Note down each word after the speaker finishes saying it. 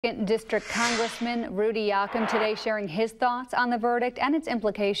District Congressman Rudy Yakym today sharing his thoughts on the verdict and its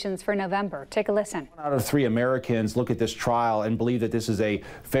implications for November. Take a listen. 1 out of 3 Americans look at this trial and believe that this is a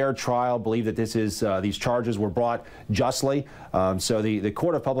fair trial, believe that this is these charges were brought justly. So the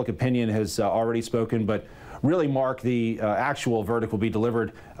court of public opinion has already spoken, but really, Mark, the actual verdict will be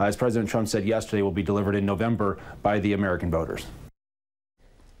delivered, as President Trump said yesterday, will be delivered in November by the American voters.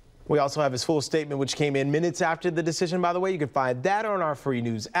 We also have his full statement, which came in minutes after the decision. By the way, you can find that on our free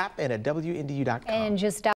news app and at WNDU.com. And just